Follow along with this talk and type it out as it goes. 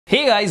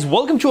Hey guys,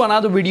 welcome to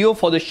another video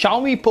for the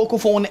Xiaomi Poco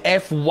phone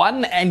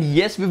F1, and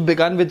yes, we've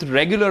begun with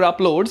regular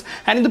uploads.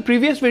 And in the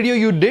previous video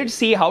you did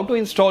see how to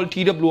install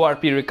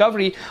TWRP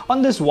recovery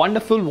on this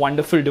wonderful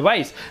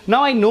device.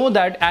 Now I know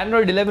that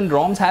Android 11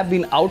 ROMs have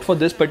been out for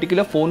this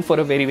particular phone for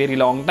a very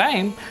long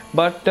time,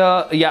 but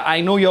yeah, I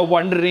know you're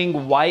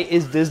wondering why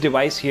is this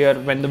device here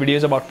when the video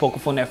is about Poco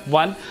phone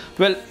F1.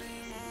 Well,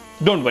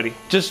 don't worry,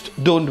 just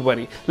don't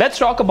worry. Let's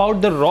talk about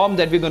the ROM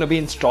that we're going to be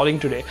installing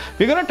today.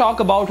 We're going to talk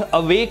about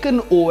Awaken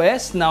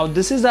OS. Now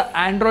this is the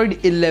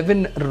Android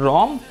 11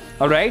 ROM.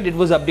 Alright, it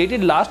was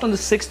updated last on the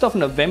 6th of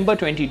November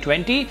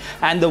 2020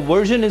 and the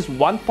version is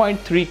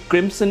 1.3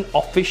 Crimson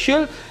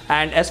official.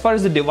 And as far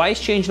as the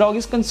device changelog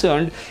is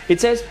concerned, it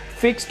says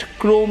fixed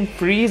Chrome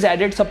freeze,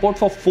 added support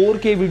for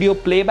 4K video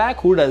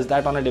playback. Who does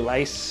that on a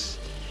device?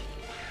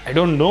 I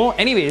don't know.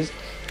 Anyways,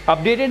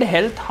 updated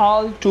health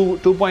hall to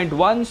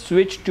 2.1,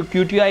 switch to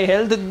QTI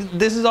health.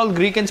 This is all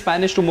Greek and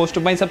Spanish to most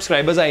of my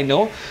subscribers, I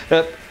know.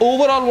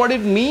 Overall, what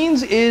it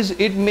means is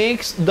it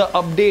makes the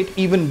update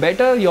even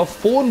better. Your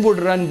phone would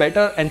run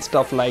better and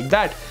stuff like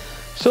that.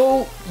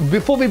 So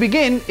before we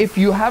begin, if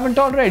you haven't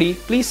already,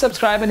 please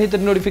subscribe and hit the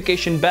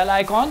notification bell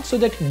icon so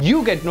that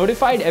you get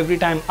notified every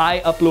time I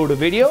upload a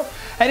video.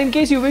 And in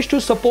case you wish to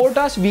support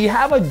us, we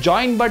have a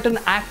join button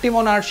active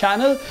on our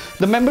channel.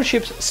 The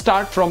memberships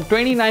start from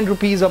 29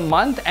 rupees a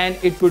month and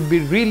it would be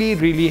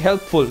really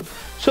helpful.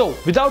 So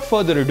without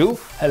further ado,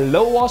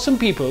 hello awesome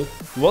people,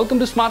 welcome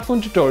to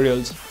Smartphone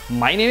Tutorials.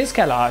 My name is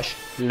Kailash.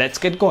 Let's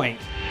get going.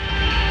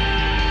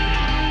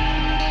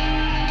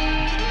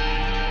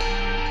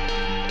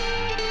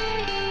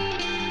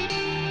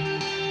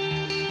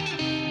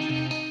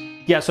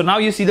 Yeah, so now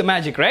you see the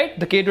magic, right?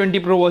 The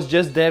K20 Pro was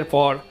just there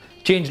for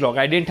changelog.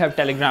 I didn't have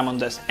Telegram on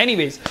this.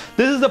 Anyways,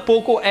 this is the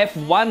Poco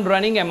F1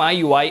 running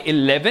MIUI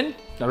 11.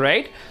 All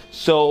right.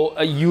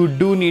 So you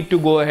do need to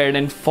go ahead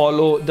and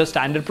follow the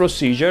standard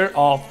procedure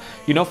of,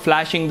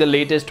 flashing the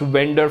latest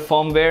vendor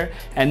firmware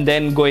and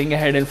then going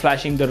ahead and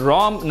flashing the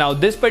ROM. Now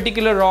this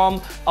particular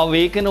ROM,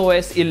 Awaken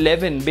OS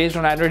 11 based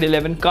on Android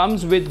 11,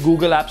 comes with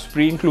Google Apps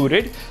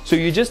pre-included. So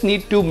you just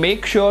need to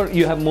make sure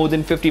you have more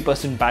than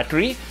 50%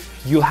 battery.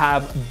 You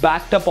have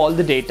backed up all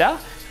the data,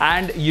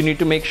 and you need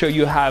to make sure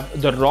you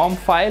have the ROM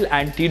file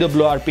and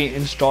TWRP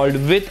installed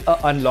with an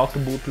unlocked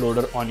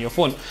bootloader on your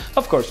phone.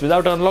 Of course,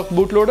 without unlocked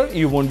bootloader,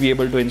 you won't be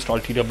able to install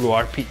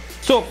TWRP.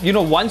 So,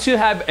 once you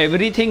have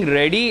everything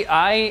ready,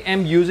 I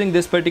am using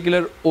this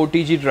particular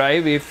OTG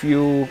drive. If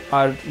you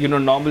are,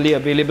 normally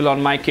available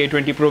on my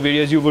K20 Pro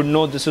videos, you would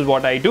know this is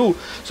what I do.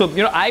 So,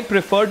 I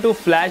prefer to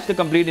flash the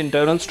complete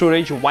internal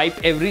storage, wipe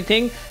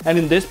everything. And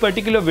in this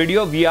particular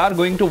video, we are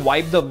going to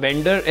wipe the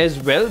vendor as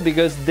well,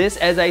 because this,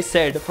 as I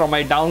said, from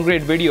my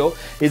downgrade video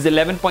is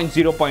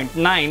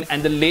 11.0.9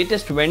 and the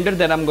latest vendor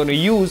that I'm going to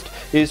use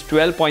is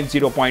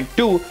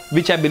 12.0.2,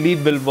 which I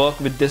believe will work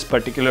with this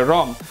particular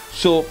ROM.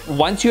 So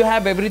once you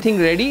have everything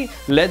ready,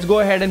 let's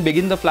go ahead and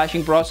begin the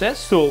flashing process.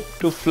 So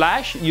to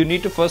flash, you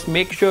need to first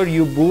make sure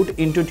you boot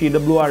into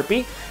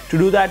TWRP. To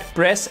do that,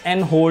 press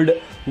and hold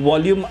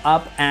volume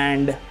up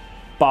and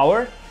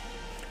power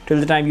till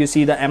the time you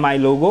see the MI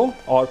logo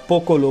or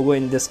Poco logo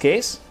in this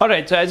case.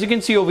 Alright, so as you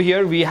can see over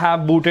here, we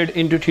have booted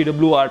into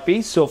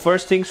TWRP. So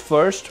first things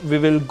first, we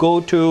will go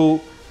to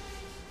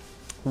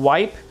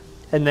wipe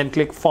and then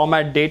click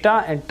format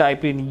data and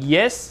type in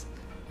yes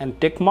and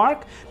tick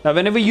mark. Now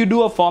whenever you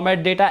do a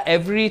format data,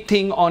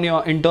 everything on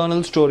your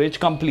internal storage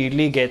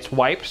completely gets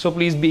wiped. So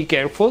please be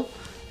careful.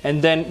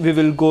 And then we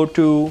will go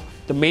to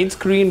the main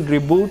screen,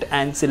 reboot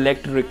and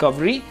select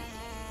recovery.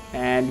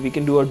 And we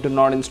can do a do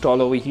not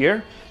install over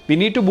here. We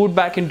need to boot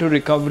back into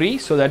recovery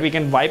so that we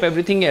can wipe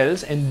everything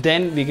else and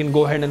then we can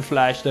go ahead and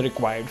flash the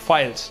required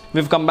files.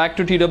 We've come back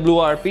to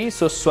TWRP,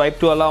 so swipe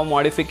to allow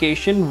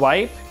modification,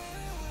 wipe,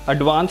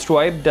 advanced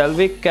wipe,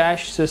 Dalvik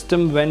cache,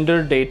 system,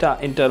 vendor, data,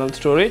 internal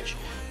storage.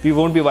 We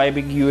won't be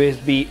wiping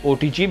USB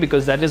OTG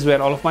because that is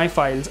where all of my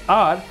files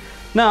are.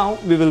 Now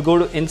we will go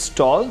to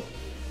install,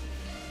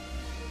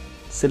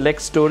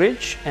 select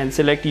storage and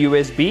select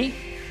USB,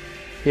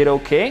 hit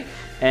OK.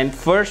 And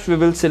first we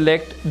will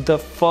select the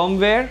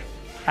firmware,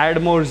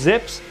 add more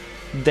zips,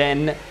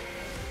 then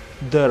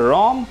the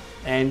ROM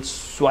and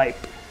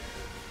swipe.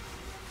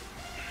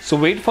 So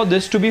wait for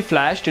this to be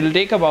flashed. It'll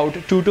take about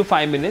 2 to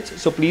 5 minutes.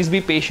 So please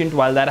be patient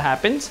while that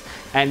happens.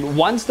 And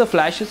once the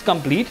flash is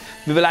complete,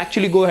 we will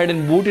actually go ahead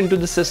and boot into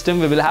the system.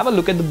 We will have a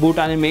look at the boot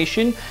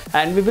animation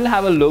and we will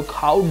have a look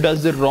how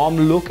does the ROM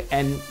look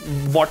and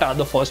what are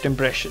the first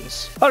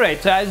impressions.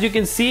 Alright, so as you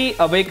can see,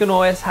 Awaken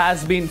OS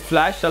has been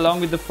flashed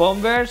along with the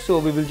firmware. So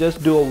we will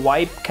just do a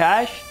wipe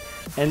cache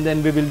and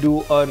then we will do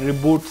a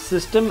reboot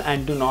system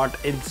and do not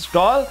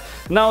install.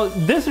 Now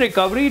this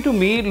recovery to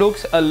me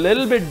looks a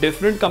little bit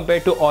different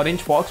compared to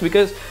Orange Fox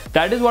because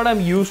that is what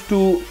I'm used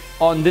to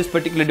on this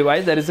particular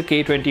device, that is the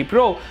K20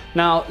 Pro.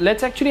 Now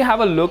let's actually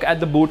have a look at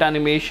the boot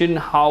animation,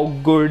 how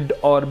good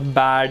or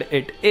bad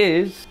it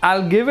is.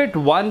 I'll give it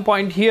 1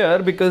 point here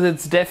because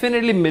it's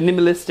definitely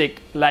minimalistic,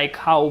 like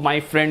how my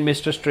friend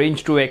Mr.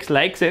 Strange 2X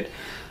likes it.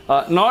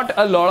 Not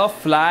a lot of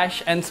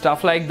flash and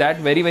stuff like that,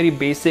 very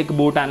basic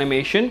boot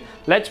animation.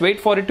 Let's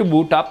wait for it to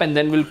boot up and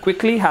then we'll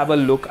quickly have a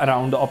look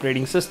around the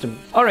operating system.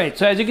 Alright,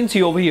 so as you can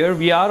see over here,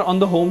 we are on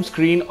the home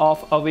screen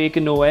of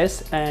Awaken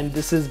OS, and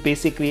this is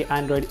basically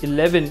Android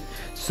 11.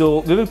 So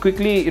we will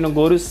quickly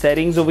go to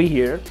settings over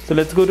here. So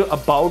let's go to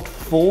about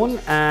phone,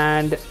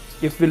 and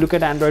if we look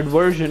at Android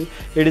version,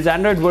 it is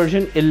Android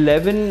version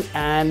 11,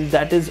 and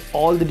that is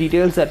all the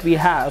details that we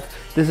have.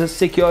 This is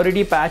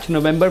security patch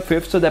November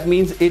 5th, so that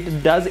means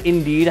it does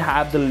indeed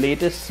have the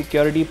latest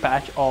security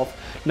patch of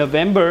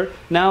November.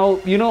 Now,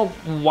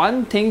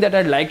 one thing that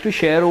I'd like to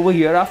share over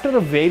here, after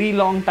a very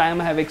long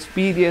time I have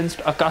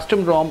experienced a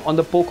custom ROM on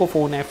the Poco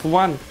phone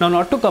F1. Now,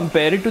 not to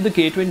compare it to the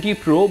K20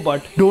 Pro,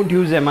 but don't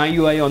use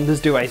MIUI on this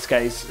device,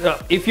 guys.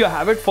 If you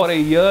have it for a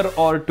year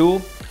or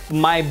two,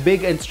 my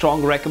big and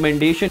strong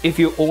recommendation, if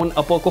you own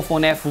a Poco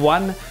phone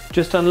F1,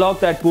 just unlock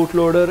that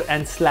bootloader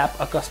and slap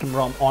a custom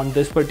ROM on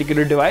this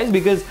particular device,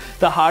 because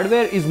the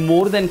hardware is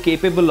more than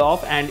capable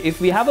of. And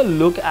if we have a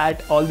look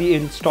at all the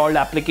installed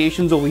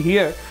applications over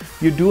here,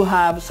 you do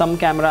have some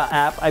camera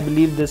app. I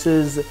believe this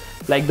is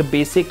like the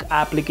basic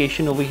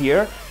application over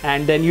here,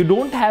 and then you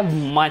don't have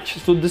much.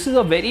 So this is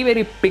a very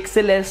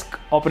pixel-esque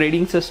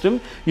operating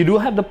system. You do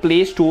have the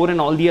Play Store and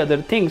all the other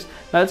things.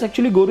 Now let's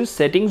actually go to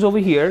settings over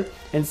here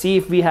and see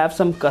if we have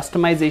some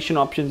customization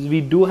options.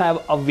 We do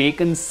have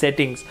Awaken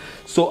settings.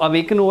 So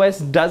Awaken OS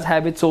does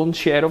have its own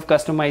share of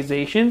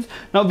customizations.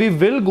 Now we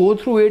will go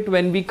through it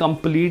when we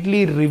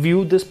completely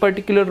review this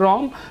particular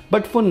ROM,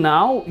 but for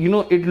now,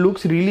 it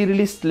looks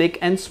really slick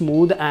and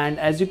smooth. And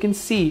as you can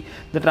see,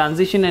 the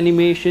transition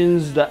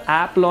animations, the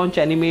app launch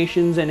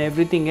animations and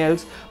everything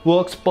else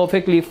works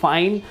perfectly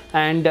fine.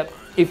 And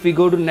if we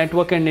go to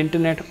network and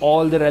internet,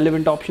 all the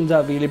relevant options are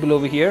available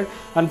over here.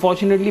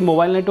 Unfortunately,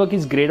 mobile network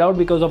is grayed out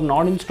because I've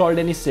not installed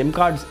any SIM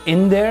cards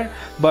in there.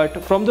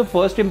 But from the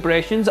first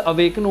impressions,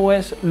 Awaken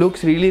OS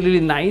looks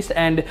really nice.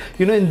 And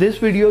in this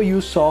video,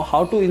 you saw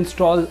how to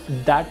install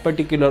that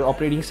particular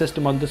operating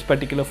system on this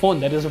particular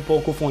phone, that is a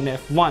Poco phone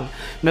F1.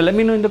 Now let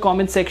me know in the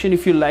comment section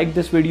if you like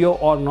this video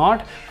or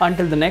not.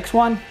 Until the next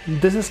one,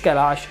 this is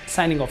Kailash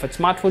signing off at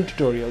Smartphone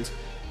Tutorials.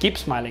 Keep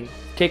smiling.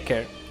 Take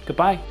care.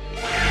 Goodbye.